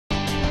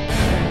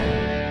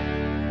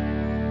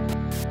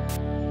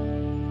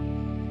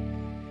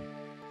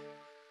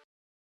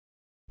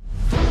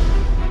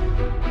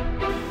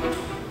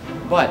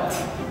But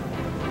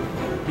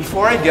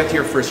before I get to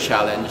your first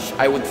challenge,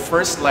 I would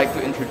first like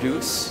to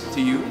introduce to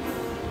you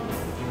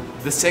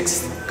the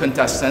sixth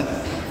contestant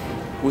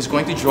who's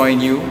going to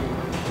join you.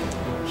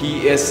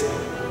 He is,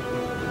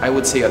 I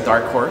would say, a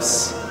dark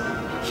horse.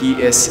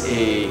 He is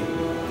a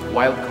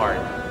wild card,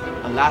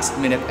 a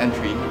last-minute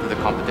entry to the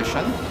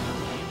competition.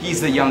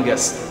 He's the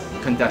youngest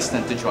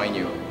contestant to join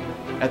you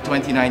at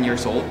 29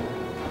 years old.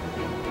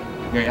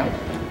 Miriam?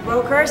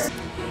 Brokers.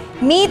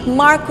 Meet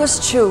Marcus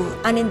Chu,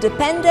 an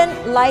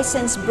independent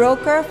licensed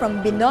broker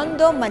from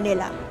Binondo,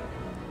 Manila.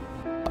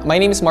 My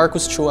name is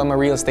Marcus Chu. I'm a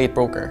real estate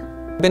broker.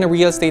 I've been a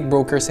real estate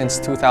broker since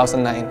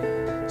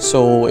 2009.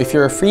 So if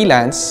you're a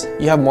freelance,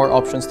 you have more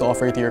options to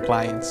offer to your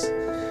clients.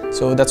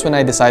 So that's when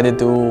I decided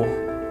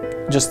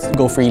to just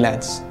go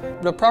freelance.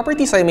 The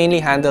properties I mainly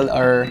handle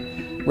are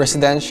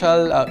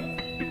residential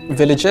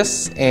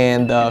villages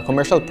and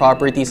commercial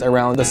properties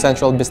around the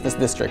central business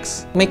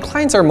districts. My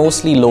clients are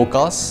mostly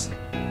locals.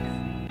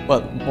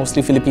 Well,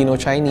 mostly Filipino,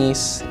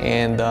 Chinese,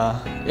 and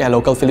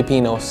local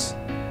Filipinos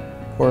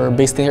who are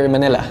based here in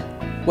Manila.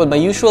 Well, my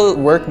usual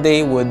work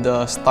day would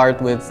start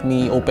with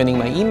me opening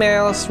my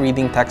emails,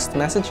 reading text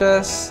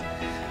messages,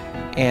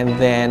 and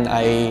then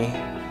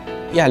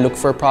I look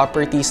for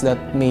properties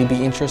that may be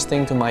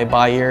interesting to my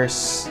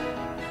buyers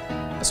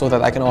so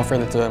that I can offer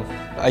them to them.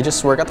 I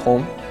just work at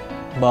home,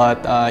 but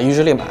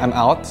usually I'm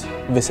out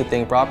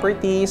visiting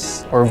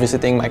properties or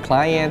visiting my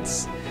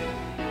clients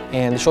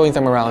and showing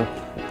them around.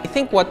 I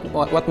think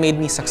what made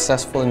me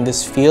successful in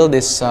this field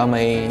is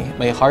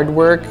my hard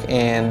work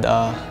and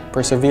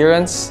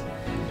perseverance,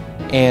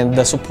 and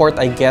the support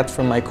I get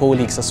from my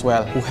colleagues as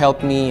well, who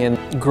help me in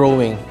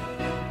growing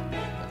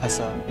as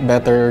a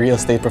better real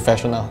estate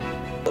professional.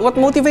 What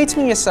motivates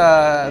me is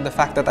the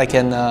fact that I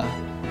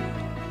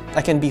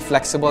can be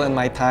flexible in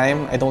my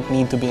time. I don't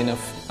need to be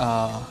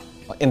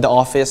in the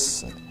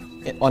office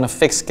on a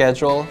fixed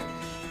schedule,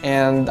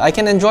 and I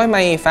can enjoy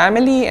my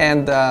family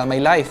and my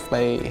life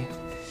by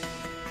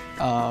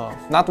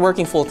not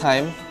working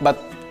full-time, but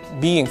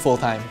being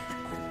full-time.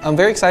 I'm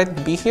very excited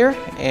to be here,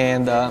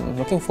 and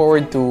looking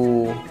forward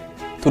to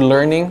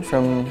learning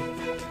from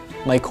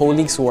my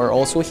colleagues who are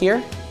also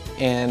here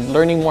and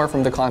learning more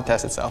from the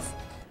contest itself.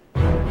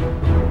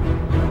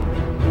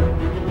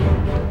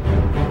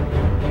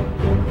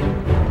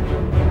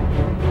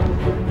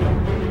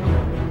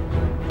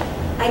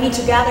 I need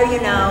to gather you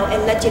now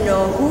and let you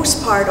know who's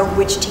part of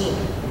which team.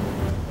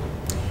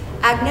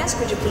 Agnes,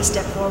 could you please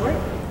step forward?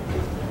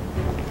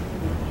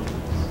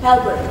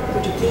 Albert,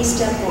 could you please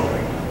step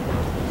forward?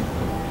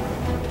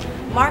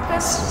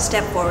 Marcus,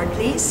 step forward,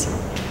 please.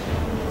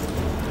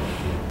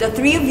 The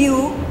three of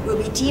you will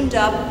be teamed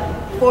up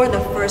for the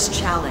first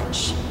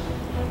challenge.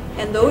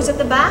 And those at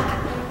the back,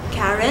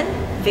 Karen,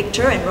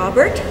 Victor, and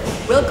Robert,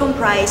 will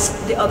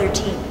comprise the other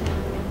team.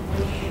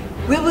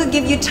 We will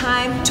give you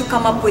time to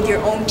come up with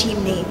your own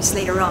team names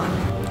later on.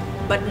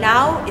 But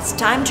now it's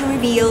time to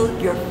reveal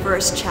your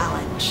first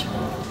challenge.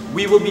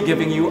 We will be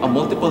giving you a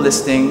multiple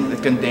listing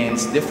that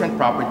contains different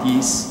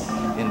properties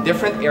in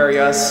different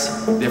areas,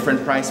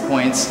 different price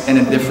points, and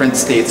in different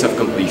states of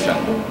completion.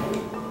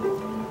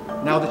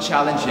 Now the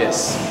challenge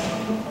is,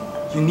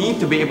 you need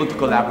to be able to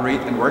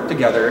collaborate and work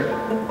together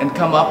and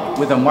come up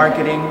with a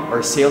marketing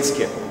or sales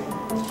kit.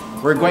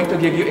 We're going to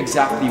give you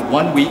exactly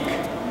 1 week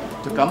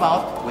to come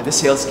out with a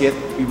sales kit.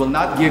 We will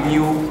not give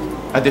you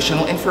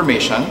additional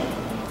information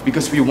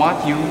because we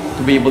want you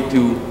to be able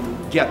to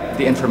get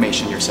the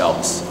information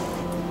yourselves.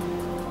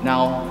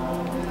 Now,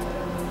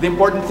 the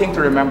important thing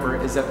to remember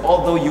is that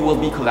although you will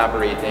be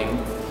collaborating,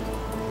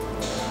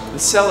 the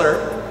seller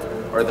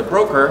or the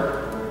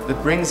broker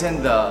that brings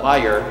in the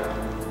buyer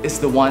is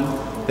the one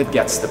that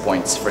gets the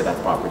points for that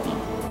property.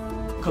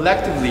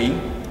 Collectively,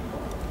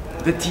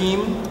 the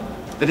team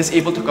that is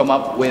able to come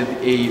up with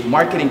a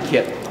marketing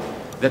kit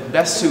that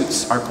best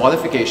suits our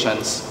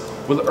qualifications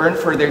will earn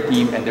for their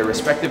team and their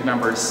respective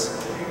members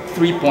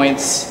 3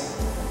 points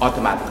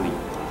automatically.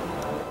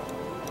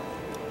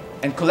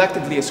 And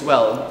collectively as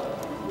well,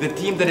 the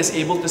team that is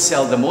able to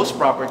sell the most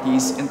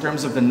properties in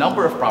terms of the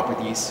number of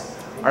properties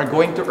are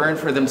going to earn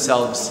for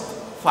themselves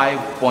 5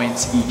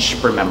 points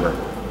each per member.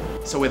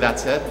 So with that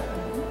said,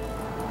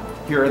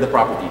 here are the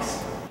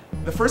properties.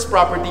 The first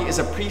property is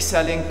a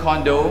pre-selling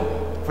condo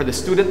for the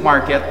student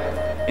market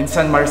in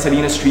San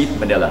Marcelino Street,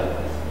 Manila.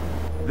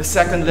 The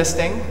second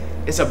listing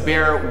is a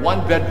bare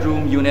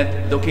 1-bedroom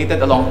unit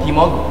located along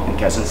Timog in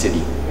Quezon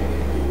City.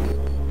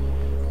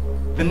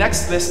 The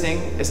next listing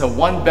is a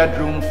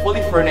 1-bedroom,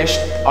 fully furnished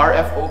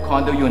RFO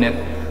condo unit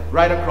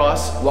right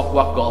across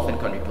Wakwak Golf and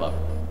Country Club.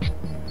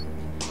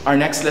 Our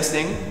next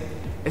listing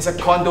is a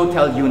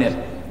condo-tel unit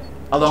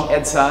along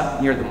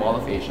EDSA near the Mall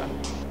of Asia.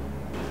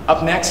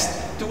 Up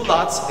next, 2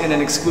 lots in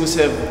an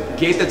exclusive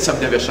gated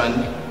subdivision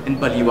in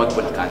Baliwag,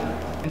 Bulacan.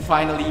 And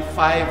finally,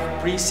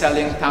 5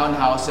 pre-selling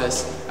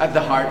townhouses at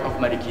the heart of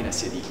Marikina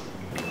City.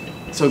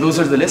 So those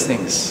are the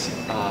listings.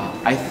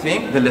 I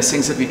think the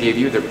listings that we gave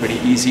you, they're pretty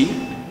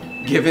easy.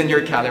 Given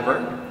your caliber,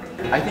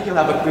 I think you'll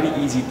have a pretty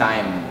easy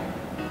time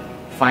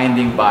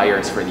finding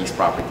buyers for these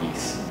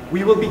properties.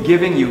 we will be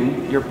giving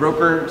you your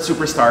broker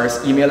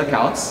superstars email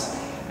accounts,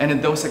 and in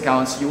those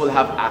accounts, you will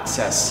have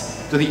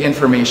access to the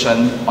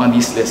information on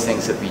these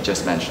listings that we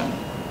just mentioned.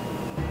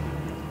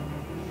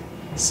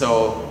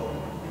 So,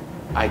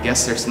 I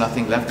guess there's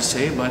nothing left to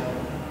say, but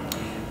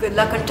good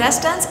luck,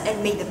 contestants,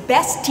 and may the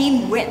best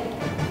team win.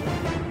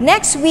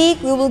 Next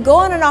week, we will go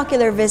on an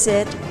ocular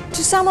visit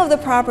to some of the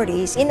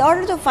properties in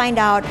order to find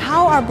out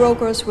how our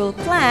brokers will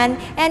plan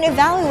and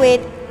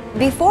evaluate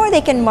before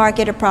they can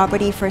market a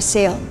property for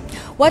sale.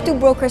 What do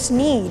brokers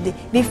need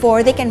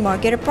before they can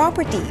market a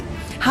property?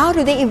 How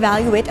do they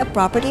evaluate a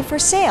property for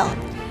sale?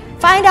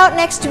 Find out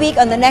next week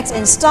on the next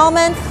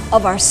installment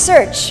of our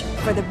search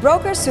for the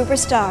broker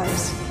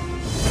superstars.